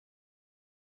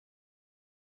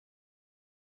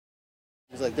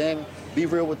It's like, damn, be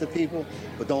real with the people,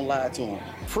 but don't lie to them.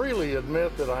 Freely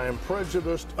admit that I am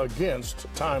prejudiced against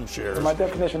timeshares. So my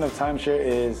definition of timeshare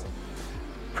is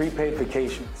prepaid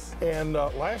vacations. And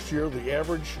last year, the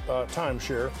average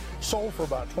timeshare sold for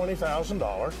about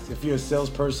 $20,000. If you're a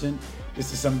salesperson,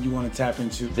 this is something you want to tap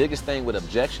into. Biggest thing with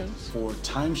objections? For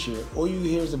timeshare, all you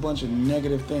hear is a bunch of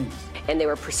negative things. And they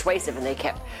were persuasive, and they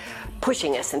kept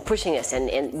pushing us,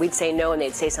 and we'd say no, and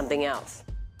they'd say something else.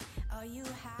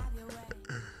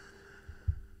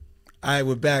 All right,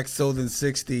 we're back. Sold in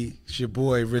 60. It's your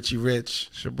boy, Richie Rich.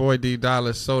 It's your boy, D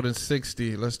Dollar. Sold in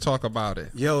 60. Let's talk about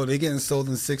it. Yo, they getting sold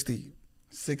in 60.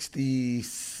 60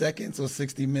 seconds or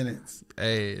 60 minutes?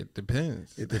 Hey, it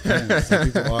depends. It depends.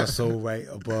 Some people are sold right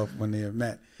above when they're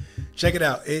met. Check it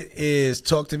out. It is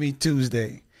Talk to Me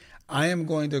Tuesday. I am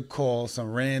going to call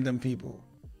some random people.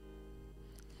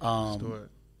 Let's do it.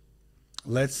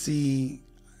 Let's see.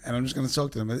 And I'm just going to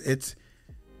talk to them. It's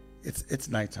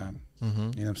nighttime. Mm-hmm. You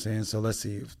know what I'm saying? So let's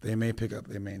see if they may pick up,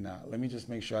 they may not. Let me just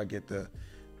make sure I get the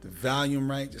volume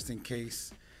right, just in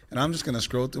case. And I'm just gonna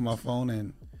scroll through my phone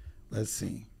and let's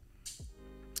see.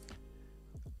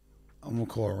 I'm gonna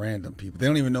call random people. They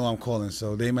don't even know I'm calling,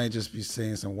 so they might just be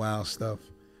saying some wild stuff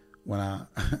when I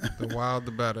the wild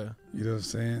the better. You know what I'm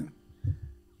saying?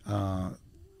 I'm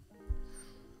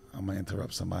gonna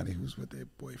interrupt somebody who's with their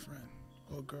boyfriend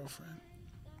or girlfriend.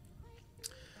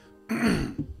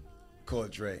 Call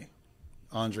Dre.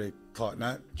 Andre Clark,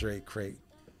 not Dre Craig.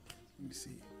 Let me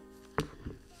see.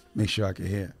 Make sure I can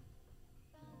hear.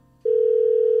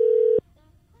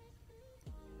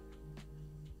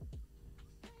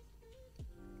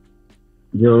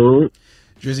 Yo.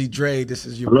 Drizzy Dre, this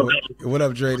is your Hello. boy. What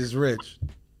up, Dre? This is Rich.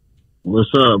 What's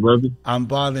up, brother? I'm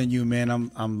bothering you, man.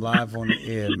 I'm live on the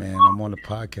air, man. I'm on the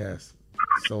podcast.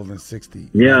 Sold in 60.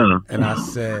 Yeah. And I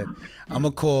said, I'm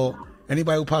going to call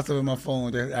anybody who pops up in my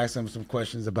phone to ask them some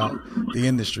questions about the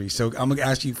industry. So I'm going to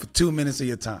ask you for 2 minutes of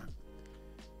your time.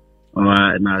 All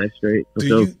right. Nah, that's straight.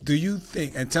 Do you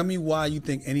think, and tell me why you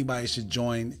think anybody should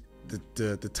join the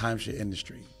timeshare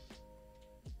industry?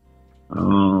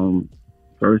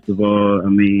 First of all, I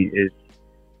mean, it's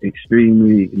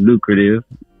extremely lucrative,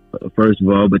 first of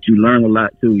all, but you learn a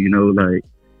lot too, you know, like,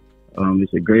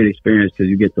 it's a great experience because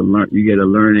you get to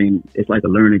learn, it's like a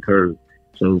learning curve.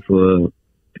 So for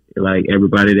like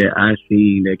everybody that I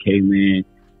seen that came in,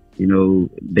 you know,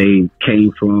 they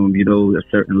came from, you know, a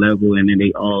certain level, and then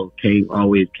they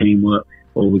always came up,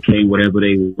 overcame whatever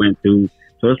they went through.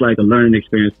 So it's like a learning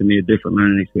experience to me, a different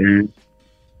learning experience.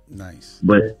 Nice.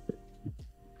 But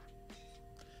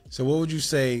so what would you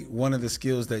say one of the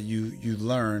skills that you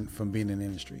learned from being in the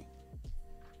industry?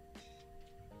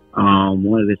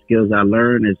 One of the skills I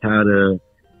learned is how to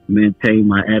maintain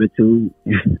my attitude.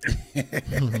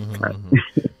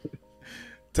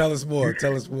 Tell us more.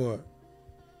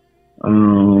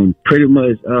 Pretty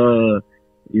much,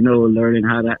 you know, learning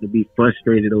how not to be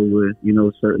frustrated over, you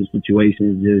know, certain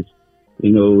situations, just,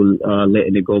 you know,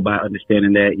 letting it go by,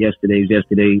 understanding that yesterday's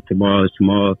yesterday, tomorrow's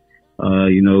tomorrow,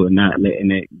 you know, and not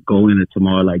letting it go into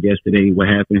tomorrow like yesterday, what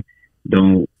happened,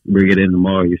 don't bring it in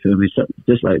tomorrow, you feel me? So,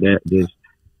 just like that, just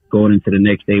going into the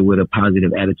next day with a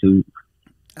positive attitude.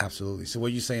 Absolutely. So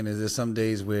what you're saying is there's some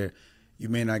days where you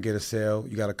may not get a sale,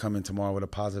 you got to come in tomorrow with a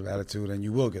positive attitude, and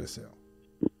you will get a sale.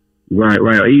 Right.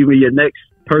 Or even your next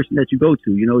person that you go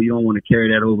to, you know, you don't want to carry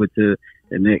that over to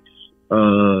the next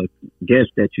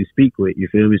guest that you speak with, you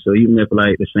feel me? So even if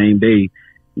like the same day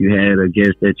you had a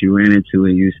guest that you ran into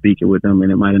and you speaking with them and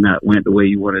it might have not went the way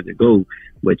you wanted to go,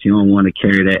 but you don't want to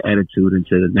carry that attitude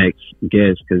into the next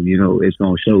guest because, you know, it's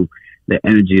going to show. The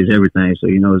energy is everything. So,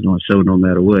 you know, it's going to show no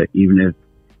matter what, even if,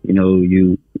 you know,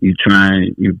 you try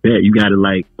and you bet, you got to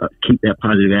like keep that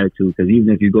positive attitude. Cause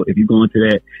even if you go into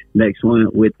that next one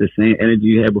with the same energy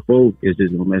you had before, it's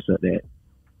just going to mess up that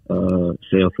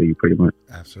sale for you pretty much.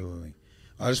 Absolutely.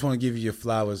 I just want to give you your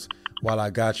flowers while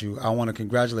I got you. I want to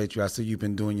congratulate you. I see you've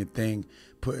been doing your thing,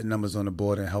 putting numbers on the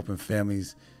board and helping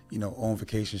families, you know, on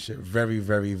vacation shit. Very,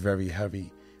 very, very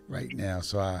heavy right now.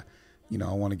 So I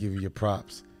want to give you your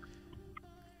props.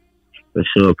 For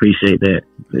sure, appreciate that.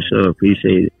 For sure,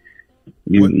 appreciate it.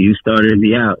 You started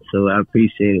me out, so I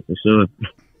appreciate it for sure.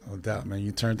 No doubt, man.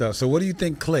 You turned up. So what do you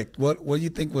think clicked? What do you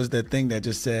think was that thing that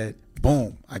just said,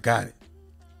 boom, I got it?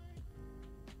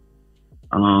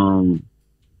 I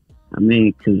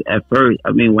mean, cause at first,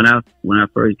 I mean, when I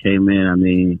first came in, I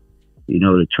mean, you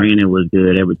know, the training was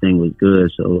good, everything was good.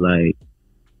 So like,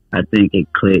 I think it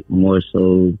clicked more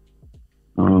so,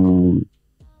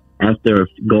 after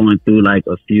going through like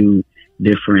a few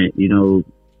different, you know,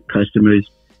 customers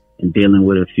and dealing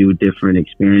with a few different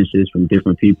experiences from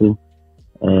different people.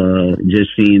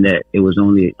 just seeing that it was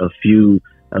only a few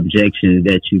objections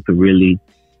that you could really,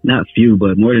 not few,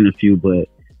 but more than a few, but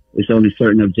it's only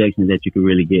certain objections that you could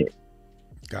really get.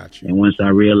 Gotcha. And once I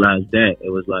realized that, it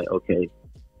was like, okay,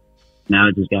 now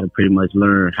I just got to pretty much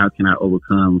learn how can I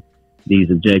overcome these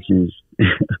objections.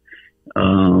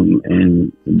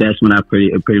 And that's when it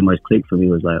pretty much clicked for me.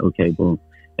 It was like, okay, boom,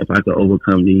 if I could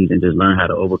overcome these and just learn how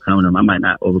to overcome them, I might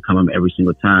not overcome them every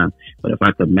single time, but if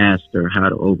I could master how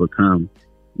to overcome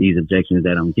these objections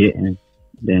that I'm getting,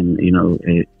 then,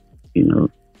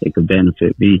 it could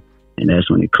benefit me. And that's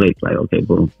when it clicked, like, okay,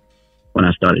 boom. When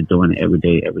I started doing it every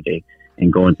day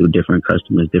and going through different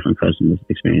customers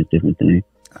experience different things.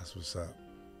 That's what's up.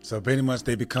 So pretty much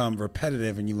they become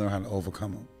repetitive and you learn how to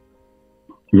overcome them.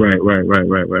 Right.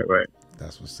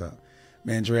 That's what's up.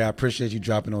 Man, Dre, I appreciate you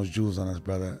dropping those jewels on us,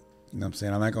 brother. You know what I'm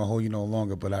saying? I'm not going to hold you no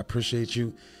longer, but I appreciate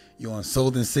you. You're on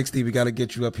Sold in 60. We got to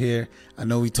get you up here. I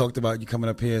know we talked about you coming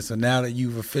up here. So now that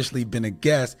you've officially been a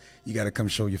guest, you got to come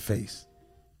show your face.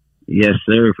 Yes,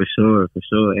 sir, for sure.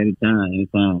 Anytime,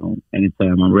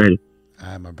 I'm ready. All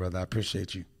right, my brother. I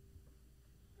appreciate you.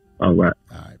 All right.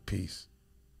 All right, peace.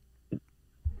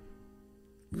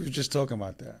 We were just talking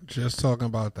about that.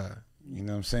 You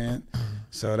know what I'm saying?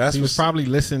 So that's he was probably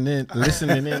listening in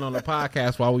on the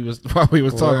podcast while we was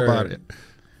talking about it.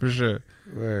 For sure.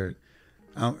 Word.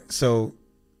 So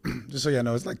just so y'all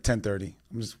know, it's like 10:30.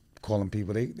 I'm just calling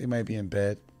people. They might be in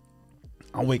bed.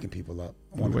 I'm waking people up.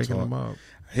 I'm waking them up.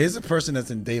 Here's a person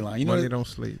that's in dayline. You know, they don't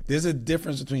sleep. There's a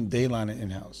difference between dayline and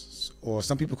in-house, or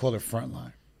some people call it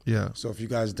frontline. Yeah. So if you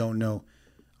guys don't know,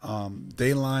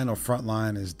 dayline or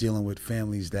frontline is dealing with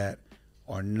families that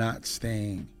are not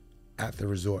staying at the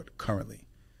resort currently.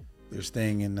 They're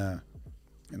staying in a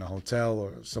hotel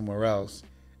or somewhere else,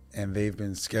 and they've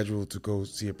been scheduled to go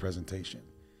see a presentation.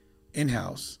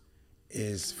 In-house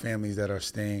is families that are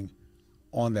staying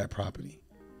on that property.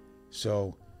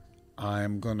 So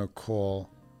I'm going to call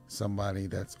somebody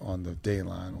that's on the day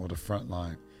line or the front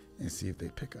line and see if they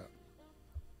pick up.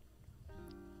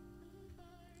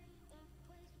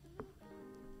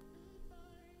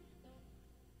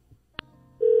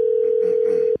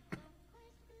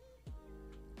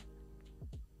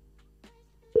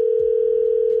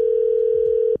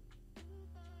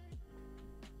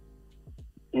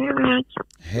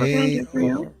 Hey,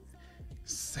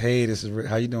 hey, this is Rick.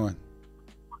 How you doing?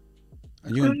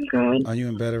 I'm good. Are you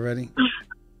in bed already?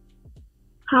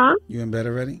 Huh? You in bed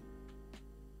already?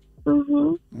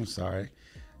 Mm-hmm. I'm sorry.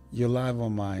 You're live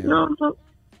on my... don't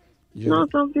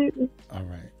beat me. All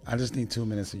right. I just need 2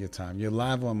 minutes of your time. You're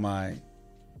live on my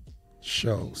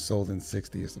show, Sold in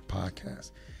 60 is the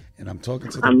podcast. And I'm talking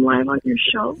to I'm live on your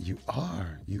show? You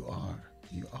are.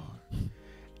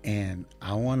 And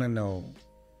I want to know,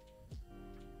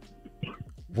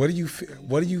 what do you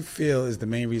feel is the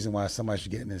main reason why somebody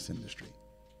should get in this industry?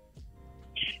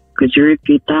 Could you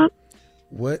repeat that?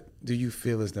 What do you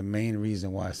feel is the main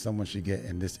reason why someone should get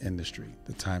in this industry,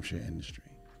 the timeshare industry?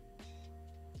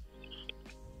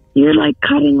 You're like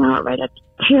cutting out right at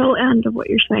the tail end of what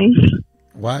you're saying.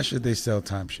 Why should they sell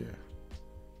timeshare?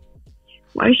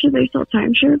 Why should they sell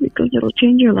timeshare? Because it'll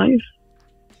change your life.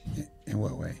 In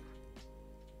what way?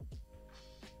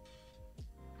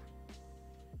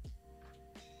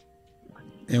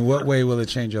 In what way will it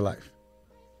change your life?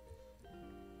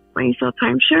 When you sell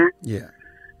timeshare? Yeah.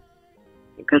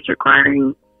 Because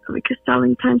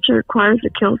selling timeshare requires a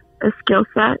skill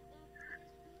set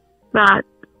that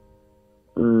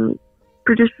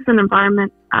produces an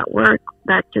environment at work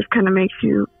that just kind of makes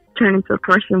you turn into a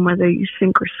person whether you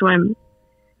sink or swim.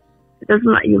 It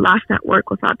doesn't let you last at work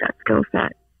without that skill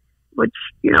set, which,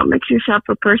 makes yourself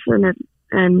a person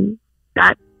and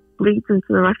that leads into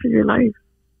the rest of your life.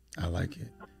 I like it.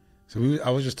 So I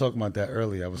was just talking about that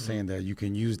earlier. I was saying that you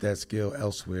can use that skill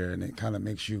elsewhere, and it kind of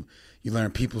makes you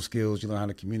learn people skills, you learn how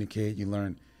to communicate, you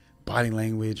learn body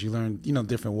language, you learn,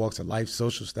 different walks of life,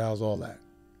 social styles, all that.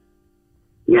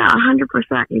 Yeah,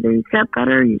 100%. Either you get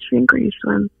better, you sink, or you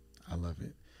swim. I love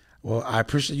it. Well, I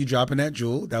appreciate you dropping that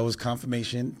jewel. That was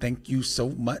confirmation. Thank you so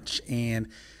much. And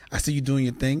I see you doing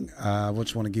your thing. I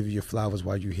just want to give you your flowers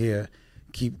while you're here.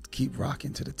 Keep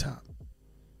rocking to the top.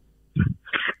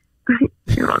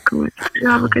 You're welcome. You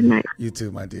have a good night. You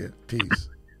too, my dear. Peace.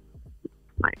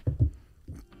 Bye.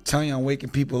 Telling you I'm waking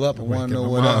people up. I want to know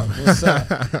what up. What's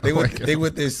up? They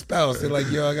with their spouse. They're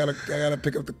like, yo, I gotta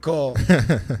pick up the call. You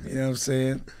know what I'm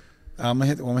saying? I'm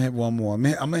gonna hit one more. I'm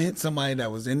gonna hit somebody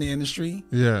that was in the industry.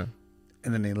 Yeah.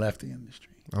 And then they left the industry.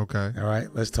 Okay. All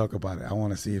right. Let's talk about it. I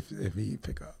want to see if he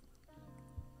pick up.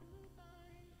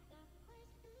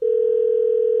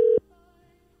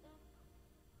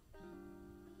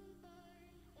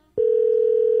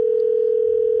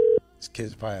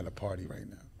 kid's probably at a party right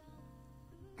now.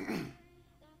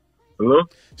 Hello?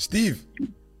 Steve.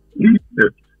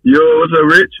 Yo, what's up,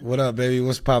 Rich? What up, baby?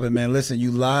 What's poppin', man? Listen,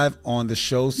 you live on the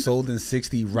show Sold in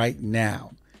 60 right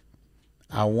now.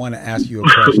 I want to ask you a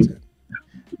question.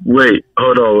 Wait,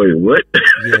 hold on, wait, what?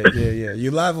 Yeah.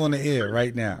 You live on the air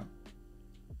right now.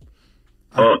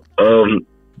 All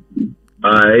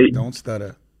right. Don't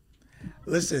stutter.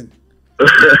 Listen.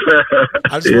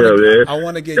 I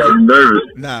want to get I'm nervous.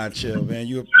 Nah, chill, man.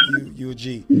 You a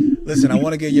G. Listen, I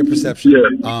want to get your perception.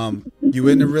 Yeah. You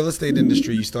were in the real estate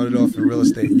industry. You started off in real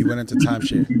estate. You went into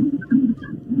timeshare.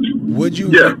 Would you?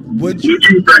 Yeah. Would you?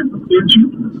 You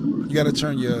got to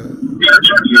turn your.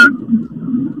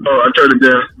 Oh, I turned it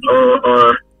down.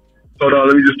 Hold on.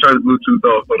 Let me just turn the Bluetooth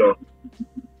off. Hold on.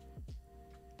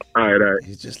 All right.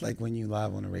 It's just like when you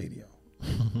live on the radio. You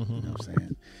know what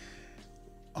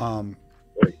I'm saying?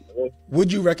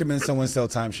 Would you recommend someone sell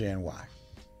timeshare and why?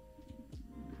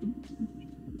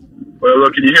 Well,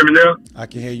 look, can you hear me now? I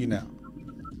can hear you now.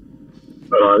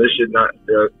 This should not.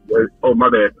 Oh, my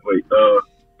bad. Wait.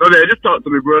 My bad. Just talk to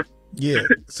me, bro. Yeah.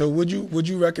 So would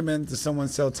you recommend to someone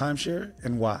sell timeshare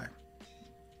and why?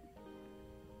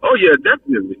 Oh yeah,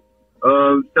 definitely.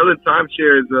 Selling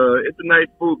timeshare is it's a nice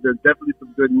move. There's definitely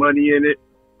some good money in it.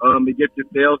 It gets your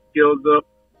sales skills up.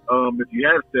 If you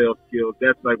have sales skills,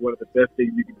 that's like one of the best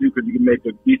things you can do because you can make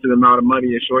a decent amount of money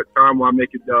in a short time while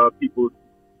making people's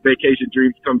vacation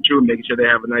dreams come true and making sure they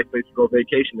have a nice place to go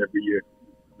vacation every year.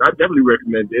 So I definitely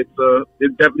recommend it.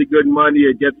 It's definitely good money.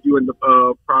 It gets you in the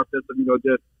process of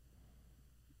just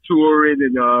touring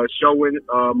and showing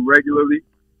regularly.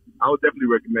 I would definitely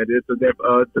recommend it.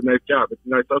 It's a nice job. It's a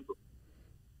nice hustle.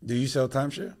 Do you sell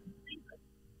timeshare?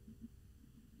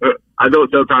 I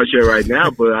don't sell timeshare right now,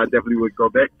 but I definitely would go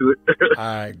back to it. All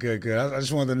right, good. I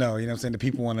just wanted to know. You know what I'm saying? The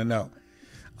people want to know.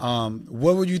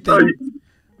 What would you think?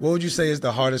 What would you say is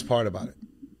the hardest part about it?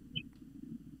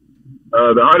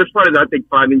 The hardest part is, I think,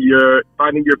 finding your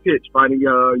pitch, finding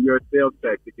your sales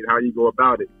tactic and how you go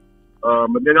about it.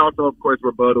 And then also, of course,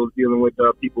 rebuttals, dealing with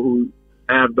people who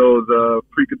have those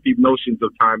preconceived notions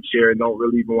of timeshare and don't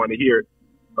really even want to hear it,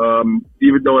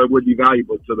 even though it would be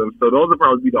valuable to them. So those would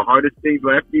probably be the hardest things.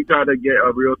 But after you kind of get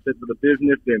a real sense of the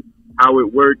business and how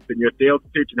it works and your sales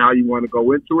pitch and how you want to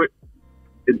go into it,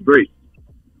 it's great.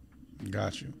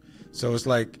 Got you. So it's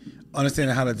like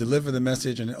understanding how to deliver the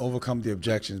message and overcome the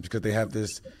objections because they have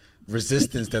this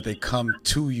resistance that they come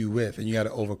to you with, and you got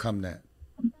to overcome that.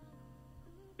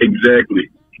 Exactly.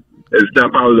 It's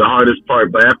not probably the hardest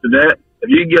part, but after that, if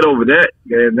you can get over that,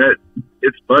 man,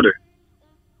 it's butter.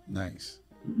 Nice.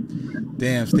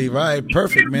 Damn, Steve. All right,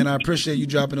 perfect, man. I appreciate you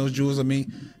dropping those jewels on me.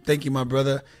 Thank you, my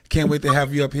brother. Can't wait to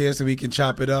have you up here so we can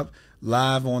chop it up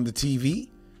live on the TV.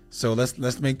 So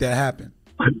let's make that happen.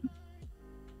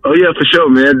 Oh yeah, for sure,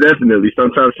 man. Definitely,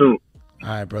 sometime soon. All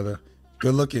right, brother.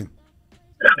 Good looking.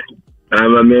 All right,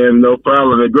 my man. No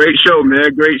problem. A great show,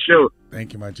 man. Great show.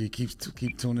 Thank you, my G.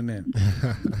 Keep tuning in.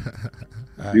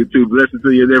 Right. You too. Blessings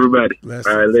to you and everybody. Blessings.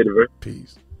 All right, later, bro.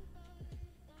 Peace.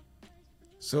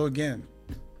 So again,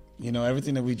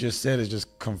 everything that we just said is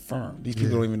just confirmed. These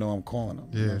people don't even know I'm calling them.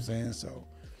 You know what I'm saying? So,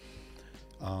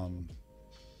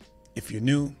 if you're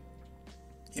new,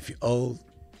 if you're old,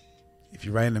 if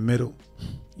you're right in the middle,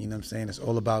 you know what I'm saying? It's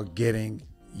all about getting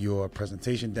your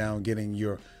presentation down, getting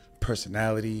your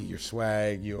personality, your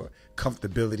swag, your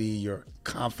comfortability, your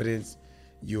confidence,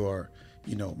 your,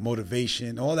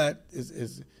 motivation. All that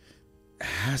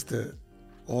has to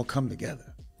all come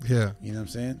together. Yeah. You know what I'm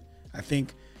saying? I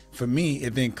think for me,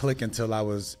 it didn't click until I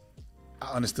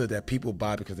understood that people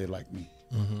buy because they like me.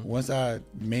 Mm-hmm. Once I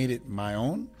made it my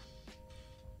own,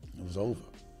 it was over.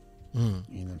 Mm.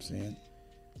 You know what I'm saying?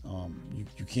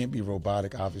 You can't be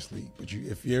robotic, obviously, but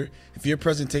if your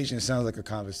presentation sounds like a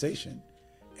conversation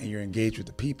and you're engaged with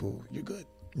the people, you're good.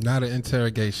 Not an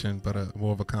interrogation, but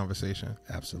more of a conversation.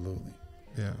 Absolutely.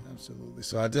 Yeah. Absolutely.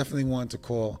 So I definitely wanted to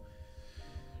call,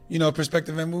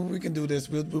 perspective, and we can do this.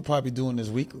 We'll probably be doing this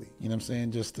weekly. You know what I'm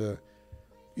saying? Just to,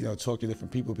 talk to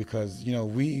different people because,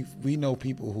 we know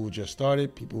people who just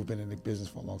started, people who've been in the business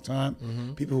for a long time,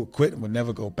 mm-hmm. people who quit and would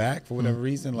never go back for whatever mm-hmm.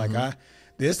 reason. Like mm-hmm.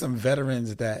 There's some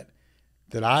veterans that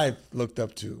I've looked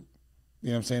up to, you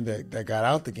know what I'm saying, that got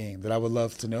out the game that I would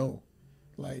love to know.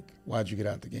 Like, why'd you get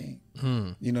out the game?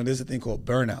 There's a thing called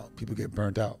burnout. People get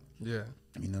burnt out. Yeah.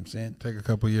 You know what I'm saying? Take a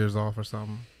couple years off or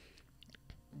something.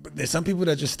 But there's some people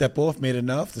that just step off, made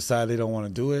enough, decide they don't want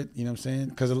to do it. You know what I'm saying?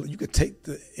 Because you could take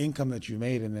the income that you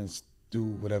made and then do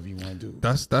whatever you want to do.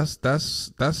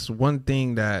 That's one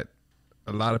thing that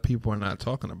a lot of people are not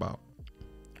talking about.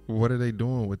 What are they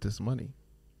doing with this money?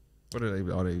 What are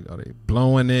they? Are they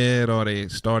blowing it? Are they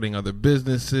starting other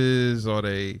businesses? Are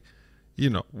they,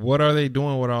 what are they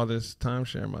doing with all this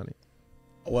timeshare money?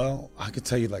 Well, I could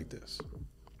tell you like this.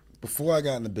 Before I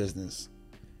got in the business,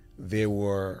 there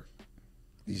were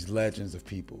these legends of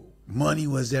people. Money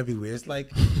was everywhere. It's like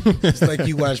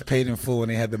you watched Paid in Full and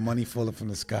they had the money falling from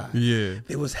the sky. Yeah.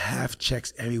 There was half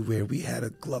checks everywhere. We had a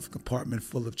glove compartment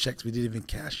full of checks we didn't even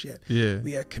cash yet. Yeah.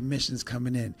 We had commissions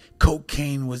coming in.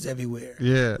 Cocaine was everywhere.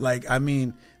 Yeah.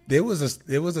 There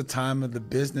was a time of the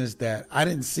business that I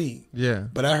didn't see. Yeah.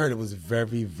 But I heard it was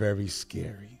very, very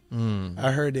scary.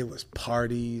 I heard it was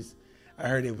parties. I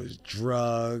heard it was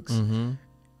drugs. Mm-hmm.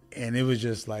 And it was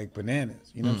just like bananas.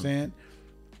 You know what I'm saying?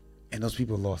 And those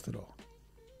people lost it all.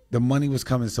 The money was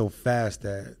coming so fast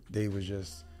that they was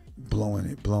just blowing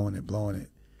it.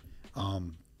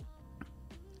 And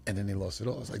then they lost it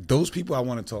all. It's like those people I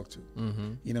want to talk to.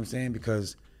 Mm-hmm. You know what I'm saying?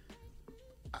 Because,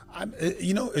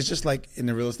 it's just like in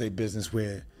the real estate business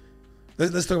where,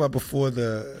 let's talk about before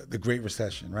the Great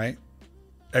Recession, right?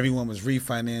 Everyone was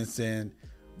refinancing,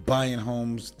 buying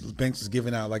homes, banks was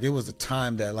giving out. Like it was a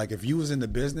time that like if you was in the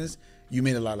business, you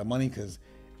made a lot of money because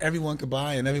everyone could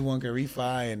buy and everyone could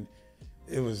refi, and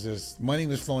it was just money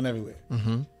was flowing everywhere.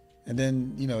 Mm-hmm. And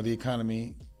then the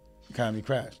economy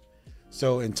crashed.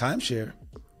 So in timeshare,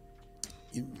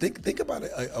 you think about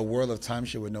a world of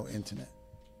timeshare with no internet.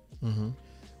 Mm-hmm.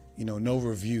 No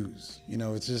reviews.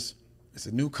 It's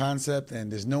a new concept,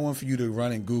 and there's no one for you to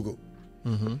run and Google.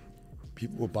 Mm-hmm.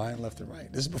 People were buying left and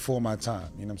right. This is before my time,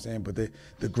 you know what I'm saying? But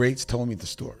the greats told me the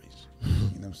stories, you know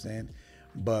what I'm saying?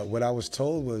 But what I was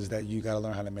told was that you got to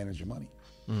learn how to manage your money.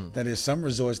 That there's some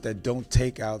resorts that don't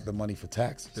take out the money for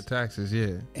taxes. The taxes,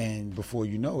 yeah. And before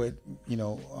you know it,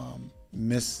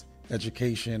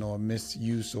 miseducation or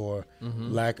misuse or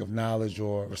lack of knowledge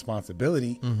or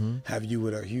responsibility have you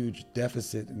with a huge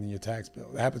deficit in your tax bill.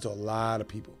 That happens to a lot of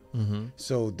people.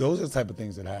 So those are the type of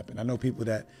things that happen. I know people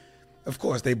that, of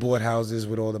course, they bought houses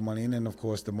with all the money, and then, of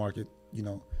course, the market,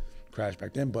 crashed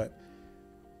back then. But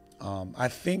I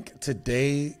think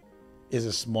today is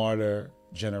a smarter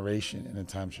generation in the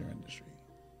timeshare industry.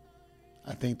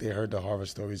 I think they heard the horror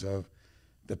stories of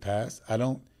the past.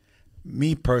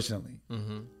 Me personally, I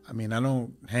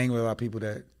don't hang with a lot of people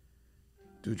that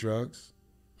do drugs.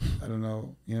 I don't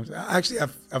know. Actually,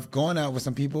 I've gone out with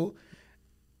some people,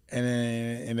 and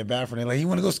then in the bathroom, they're like, "You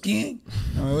want to go skiing?"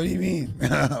 I'm like, "What do you mean?"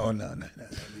 Oh, no, don't do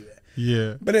that.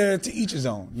 Yeah. But to each his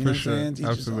own. You know what I'm saying?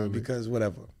 To each his own, because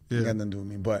whatever. Yeah. It got nothing to do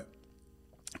with me. But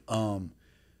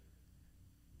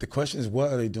the question is,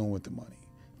 what are they doing with the money?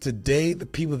 Today, the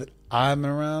people that I'm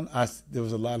around, there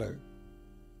was a lot of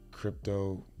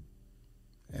crypto,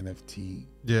 NFT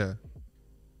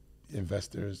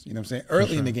investors, you know what I'm saying?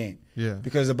 Early in the game. Yeah.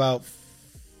 Because about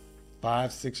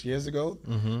 5-6 years ago,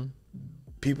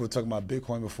 people were talking about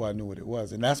Bitcoin before I knew what it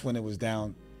was. And that's when it was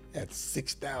down at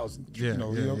 6,000.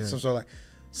 So like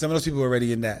some of those people were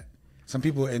already in that. Some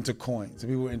people were into coins. Some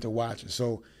people were into watches.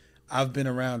 So I've been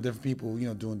around different people,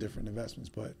 doing different investments.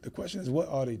 But the question is, what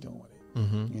are they doing with it? You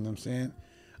know what I'm saying?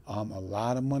 A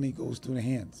lot of money goes through the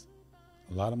hands.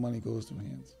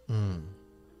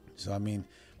 So,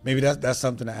 maybe that's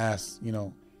something to ask,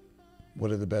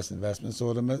 what are the best investments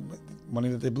or the money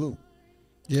that they blew?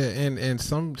 Yeah, and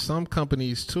some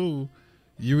companies, too,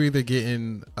 you're either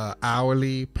getting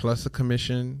hourly plus a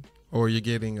commission, or you're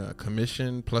getting a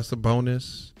commission plus a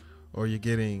bonus, or you're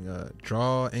getting a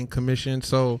draw and commission.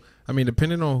 So,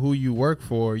 depending on who you work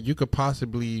for, you could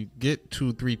possibly get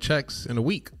 2-3 checks in a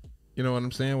week. You know what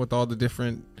I'm saying? With all the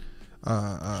different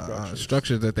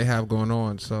structures that they have going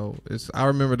on. So I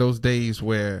remember those days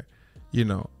where,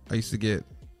 I used to get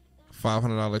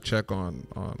 $500 check on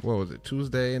what was it,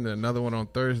 Tuesday, and then another one on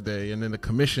Thursday, and then the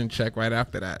commission check right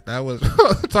after that. That was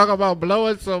talk about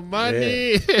blowing some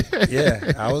money.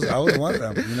 Yeah, I was one of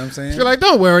them. You know what I'm saying? You're like,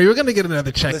 don't worry, we're gonna get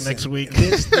another check next week.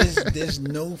 There's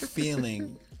no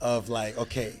feeling of like,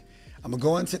 okay, I'm gonna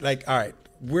go into like, all right,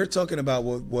 we're talking about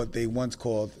what they once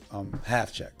called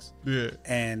half checks. Yeah,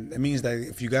 and it means that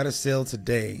if you got a sale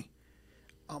today,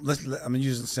 I'm gonna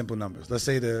use simple numbers. Let's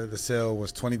say the sale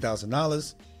was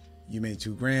 $20,000. You made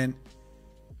 $2,000.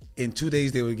 In 2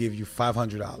 days, they would give you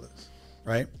 $500,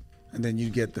 right? And then you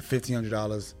get the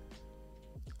 $1,500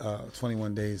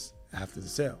 21 days after the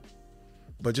sale.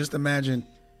 But just imagine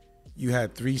you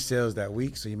had 3 sales that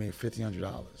week, so you made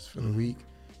 $1,500 for the week.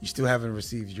 You still haven't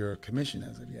received your commission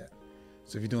as of yet.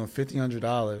 So if you're doing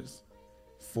 $1,500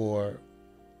 for,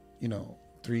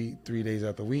 3 days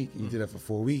out the week, and you did that for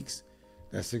 4 weeks,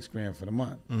 that's $6,000 for the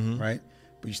month, right?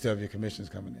 But you still have your commissions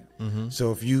coming in.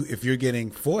 So if you're getting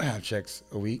 4 half checks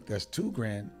a week, that's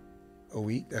 $2,000 a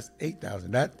week. That's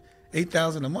 $8,000. That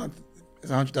 $8,000 a month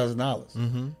is $100,000.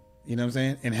 Mm-hmm. You know what I'm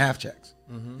saying? In half checks.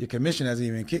 Mm-hmm. Your commission hasn't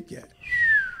even kicked yet.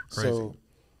 Crazy. So,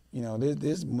 you know,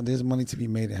 there's money to be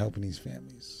made in helping these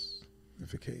families.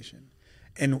 Vacation.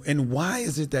 And why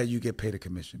is it that you get paid a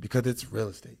commission? Because it's real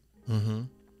estate. Mm-hmm.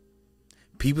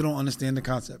 People don't understand the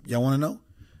concept. Y'all want to know?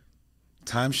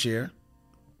 Timeshare.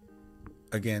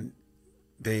 Again,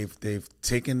 they've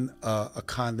taken a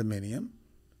condominium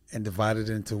and divided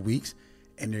it into weeks,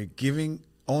 and they're giving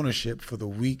ownership for the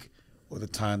week or the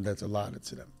time that's allotted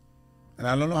to them. And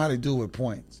I don't know how they do it with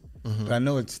points, but I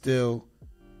know it still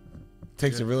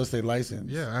takes a real estate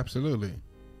license. Yeah, absolutely.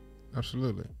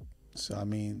 Absolutely. So, I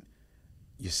mean,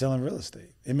 you're selling real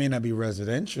estate. It may not be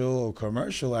residential or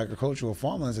commercial, agricultural,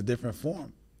 farmland is a different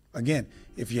form. Again,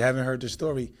 if you haven't heard the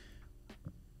story,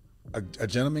 a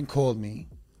gentleman called me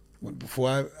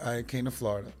before I came to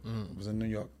Florida. I was in New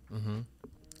York. Mm-hmm.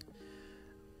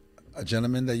 A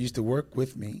gentleman that used to work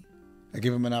with me, I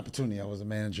gave him an opportunity. I was a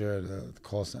manager at the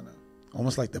call center,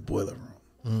 almost like The Boiler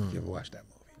Room, if you ever watched that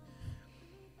movie.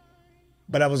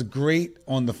 But I was great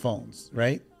on the phones,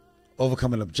 right?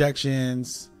 Overcoming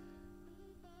objections.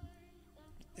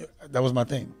 That was my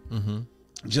thing. Mm-hmm.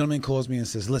 A gentleman calls me and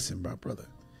says, listen, brother,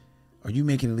 are you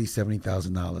making at least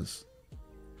 $70,000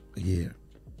 a year?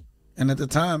 And at the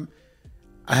time,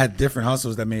 I had different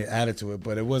hustles that made added to it,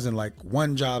 but it wasn't like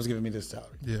one job's giving me this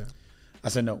salary. Yeah. I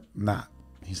said, no, I'm not.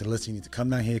 He said, listen, you need to come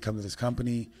down here, come to this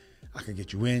company. I can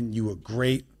get you in. You were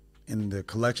great in the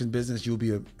collection business. You'll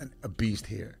be a beast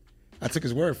here. I took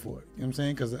his word for it. You know what I'm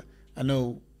saying? Because I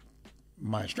know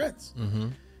my strengths. Mm-hmm.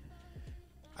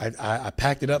 I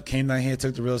packed it up, came down here,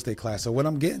 took the real estate class. So what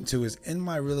I'm getting to is in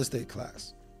my real estate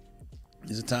class,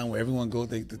 there's a time where everyone goes,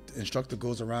 the instructor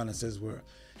goes around and says, well,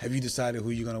 have you decided who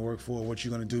you're going to work for, what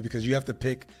you're going to do? Because you have to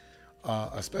pick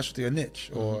a specialty, a niche,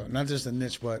 or not just a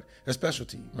niche, but a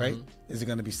specialty, right? Is it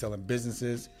going to be selling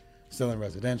businesses, selling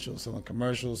residential, selling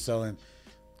commercial, selling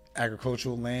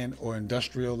agricultural land or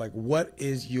industrial? Like, what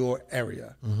is your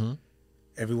area?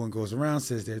 Everyone goes around,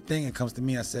 says their thing, and comes to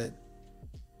me. I said,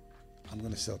 I'm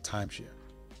going to sell timeshare.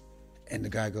 And the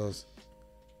guy goes,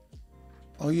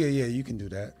 oh, yeah, you can do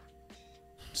that.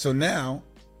 So now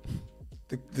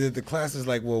the class is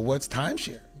like, well, what's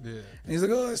timeshare? Yeah. And he's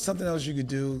like, oh, it's something else you could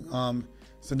do.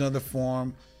 It's another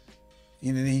form.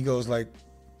 And then he goes like,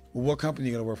 well, what company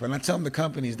are you going to work for? And I tell him the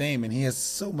company's name, and he has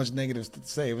so much negatives to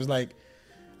say. It was like,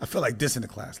 I felt like dissing the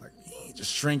class, like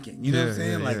just shrinking. You know what I'm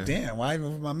saying? Like, damn, why even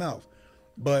open my mouth?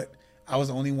 But I was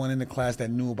the only one in the class that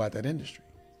knew about that industry.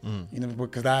 You know,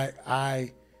 because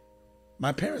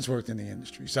my parents worked in the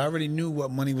industry, so I already knew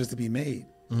what money was to be made.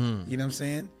 You know what I'm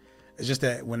saying? It's just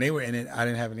that when they were in it, I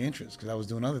didn't have any interest because I was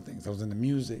doing other things. I was into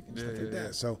music and stuff like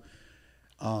that. So,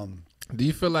 do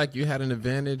you feel like you had an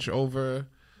advantage over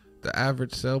the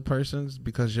average salespersons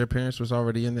because your parents was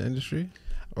already in the industry,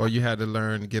 or you had to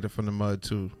learn to get it from the mud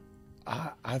too?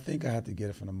 I think I had to get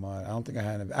it from the mud. I don't think I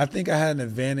had. I think I had an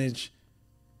advantage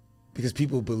because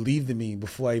people believed in me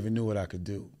before I even knew what I could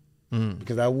do.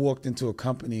 Because I walked into a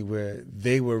company where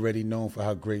they were already known for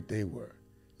how great they were.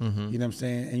 You know what I'm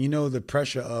saying? And you know the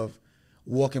pressure of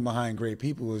walking behind great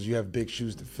people is you have big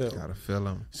shoes to fill. Gotta fill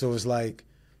them. So it's like,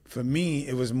 for me,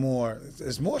 it's more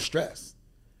stress.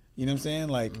 You know what I'm saying?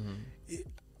 Like,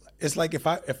 it's like if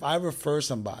I refer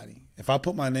somebody, if I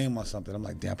put my name on something, I'm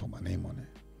like, damn, put my name on it.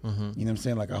 You know what I'm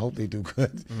saying? Like, I hope they do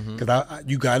good because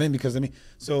you got in because of me.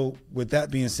 So with that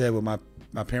being said, with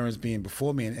my parents being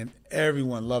before me and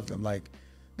everyone loved them, like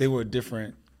they were a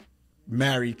different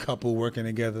married couple working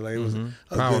together. Like it was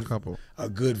a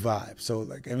good vibe. So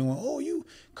like everyone, oh, you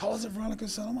Carlos and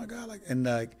Veronica's son, oh my God, like, and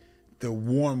like the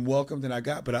warm welcome that I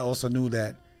got, but I also knew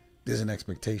that there's an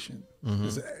expectation.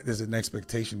 There's an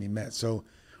expectation to be met. So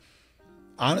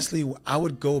honestly, I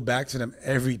would go back to them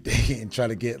every day and try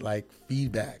to get like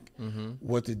feedback,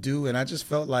 what to do. And I just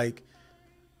felt like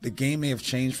the game may have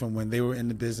changed from when they were in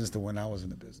the business to when I was in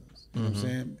the business. You know what I'm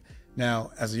saying?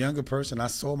 Now, as a younger person, I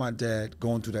saw my dad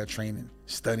going through that training,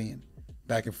 studying,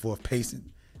 back and forth, pacing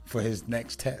for his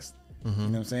next test. You know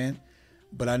what I'm saying?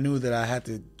 But I knew that I had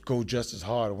to go just as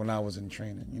hard when I was in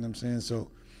training. You know what I'm saying?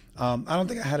 So I don't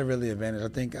think I had a really advantage.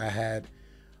 I think I had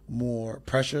more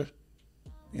pressure.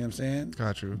 You know what I'm saying?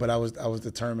 Got you. But I was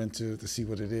determined to see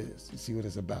what it is, to see what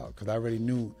it's about, because I already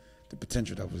knew the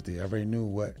potential that was there. I already knew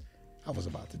what I was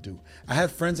about to do. I had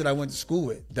friends that I went to school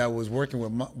with that was working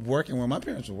when my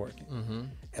parents were working,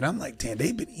 and I'm like, damn,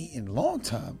 they've been eating a long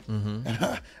time, and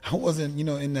I wasn't,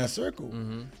 in that circle. You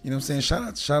know what I'm saying?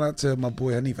 Shout out to my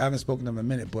boy Hanif. I haven't spoken to him in a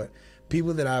minute, but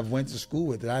people that I've went to school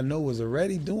with that I know was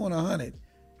already doing 100,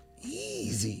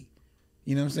 easy.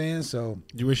 You know what I'm saying? So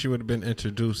you wish you would have been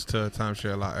introduced to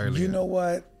timeshare a lot earlier. You know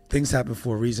what? things happen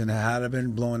for a reason. Had I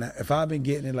been blowing that, if I'd been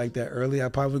getting it like that early, I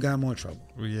probably got more trouble.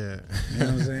 Yeah. You know what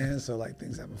I'm saying? So like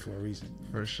things happen for a reason.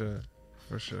 For sure.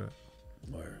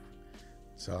 Word.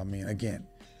 So I mean, again,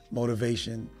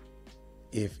 motivation.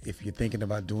 If you're thinking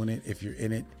about doing it, if you're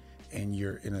in it and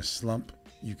you're in a slump,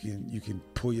 you can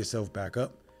pull yourself back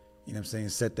up. You know what I'm saying?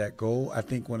 Set that goal. I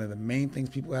think one of the main things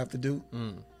people have to do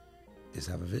is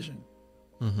have a vision,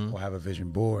 or have a vision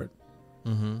board,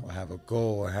 or have a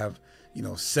goal, or have,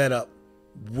 set up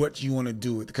what you want to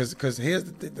do. Because here's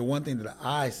the one thing that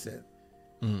I said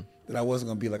that I wasn't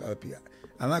going to be like other people.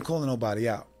 I'm not calling nobody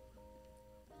out,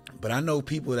 but I know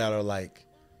people that are like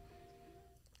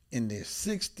in their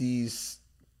 60s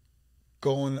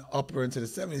going upper into the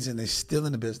 70s and they're still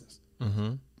in the business.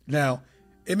 Now,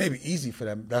 it may be easy for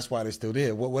them. That's why they're still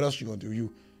there. What else you gonna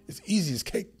do? It's easy as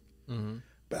cake.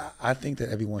 But I think that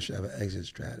everyone should have an exit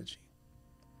strategy.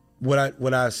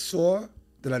 What I saw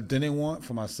that I didn't want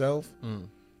for myself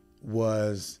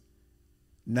was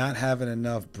not having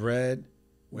enough bread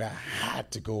where I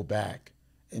had to go back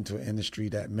into an industry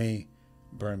that may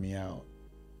burn me out.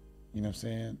 You know what I'm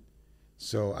saying?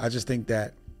 So I just think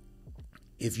that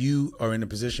if you are in a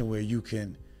position where you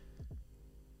can,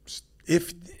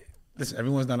 listen,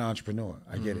 everyone's not an entrepreneur.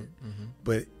 I get it.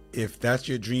 But if that's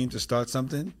your dream to start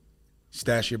something,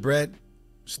 stash your bread,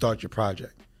 start your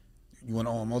project. You want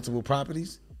to own multiple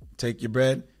properties? Take your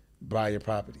bread, buy your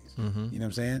properties. You know what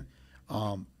I'm saying?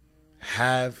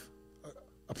 Have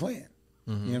a plan.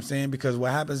 You know what I'm saying? Because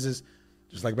what happens is,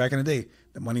 just like back in the day,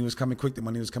 the money was coming quick.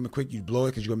 You blow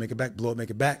it because you're going to make it back, blow it, make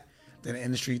it back. Then the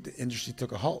industry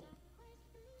took a halt.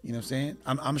 You know what I'm saying?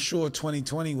 I'm sure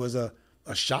 2020 was a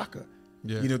shocker.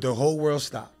 Yeah. The whole world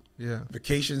stopped. Yeah.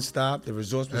 Vacations stopped. The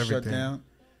resorts were shut down.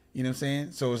 You know what I'm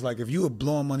saying? So it's like if you were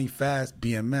blowing money fast,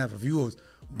 BMF, if you was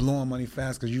blowing money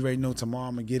fast because you already know tomorrow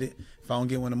I'm going to get it. If I don't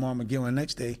get one tomorrow, I'm going to get one the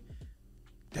next day.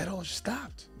 That all just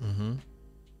stopped. You know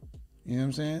what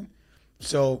I'm saying?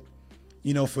 So,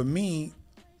 for me,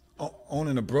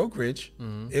 owning a brokerage,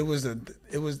 it was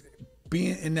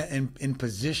being in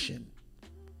position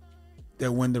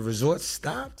that when the resort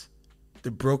stopped,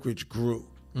 the brokerage grew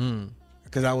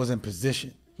because I was in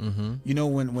position. When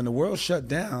the world shut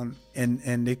down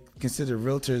and they considered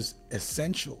realtors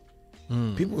essential,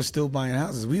 people were still buying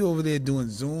houses. We over there doing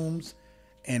Zooms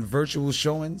and virtual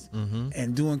showings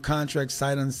and doing contracts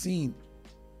sight unseen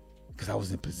because I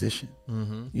was in position.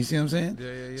 You see what I'm saying?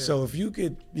 Yeah. So if you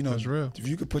could, That's real. if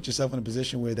you could put yourself in a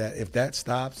position where that if that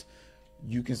stops,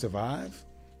 you can survive,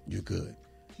 you're good.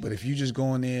 But if you just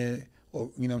go in there, or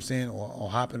you know what I'm saying, or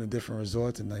hop into different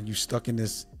resorts and then you stuck in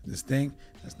this thing,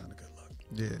 that's not a good look.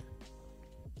 Yeah,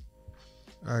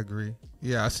 I agree.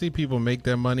 Yeah, I see people make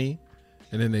their money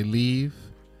and then they leave,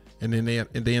 and then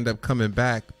they end up coming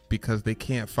back because they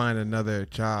can't find another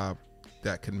job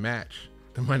that can match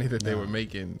the money that they were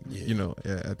making,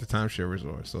 at the timeshare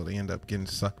resort. So they end up getting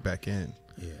sucked back in.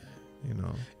 Yeah.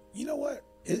 You know what?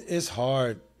 It's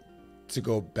hard to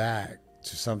go back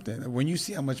to something. When you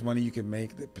see how much money you can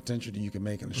make, the potential that you can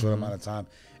make in a short amount of time,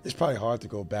 it's probably hard to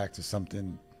go back to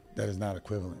something that is not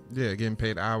equivalent. Yeah, getting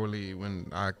paid hourly when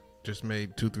I just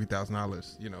made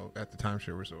 $2,000-$3,000, at the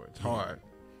timeshare resort. It's hard.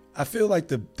 I feel like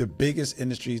the biggest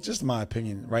industry, just my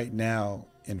opinion, right now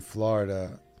in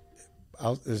Florida,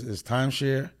 is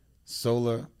timeshare,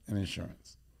 solar, and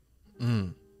insurance.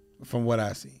 From what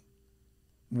I see.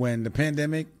 When the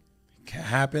pandemic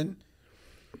happened,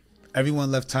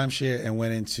 everyone left timeshare and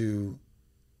went into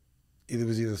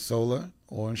either solar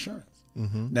or insurance.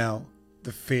 Now,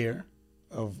 the fear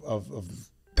of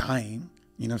dying,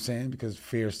 you know what I'm saying? Because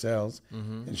fear sells.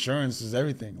 Insurance is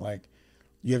everything. Like,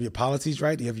 you have your policies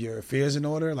right, you have your affairs in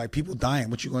order. Like, people dying,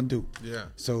 what you gonna do? Yeah.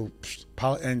 So,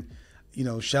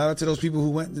 shout out to those people who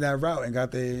went that route and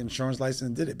got their insurance license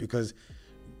and did it because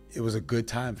it was a good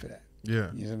time for that.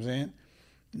 Yeah. You know what I'm saying?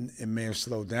 It may have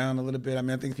slowed down a little bit. I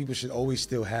mean, I think people should always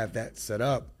still have that set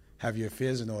up, have your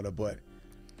affairs in order, but,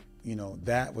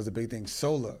 that was a big thing.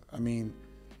 Solar, I mean,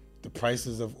 the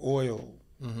prices of oil,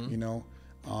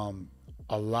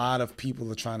 a lot of people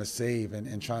are trying to save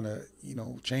and trying to,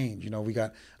 change. We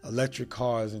got electric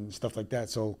cars and stuff like that.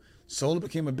 So solar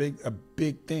became a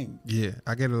big thing. Yeah,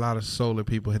 I get a lot of solar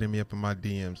people hitting me up in my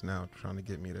DMs now trying to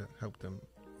get me to help them.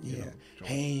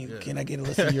 Hey, can I get a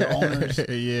list of your owners?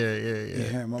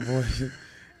 Yeah, my boy.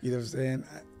 You know what I'm saying?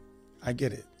 I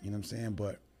get it. You know what I'm saying?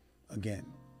 But again,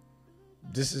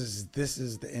 this is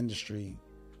the industry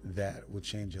that will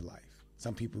change your life.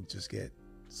 Some people just get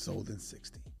sold in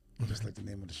 60, just like the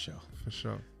name of the show. For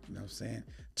sure. You know what I'm saying?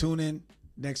 Tune in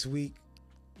next week.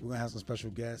 We're gonna have some special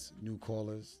guests, new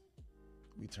callers.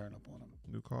 We turn up on them.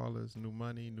 New callers, new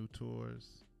money, new tours.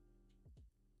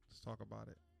 Let's talk about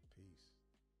it.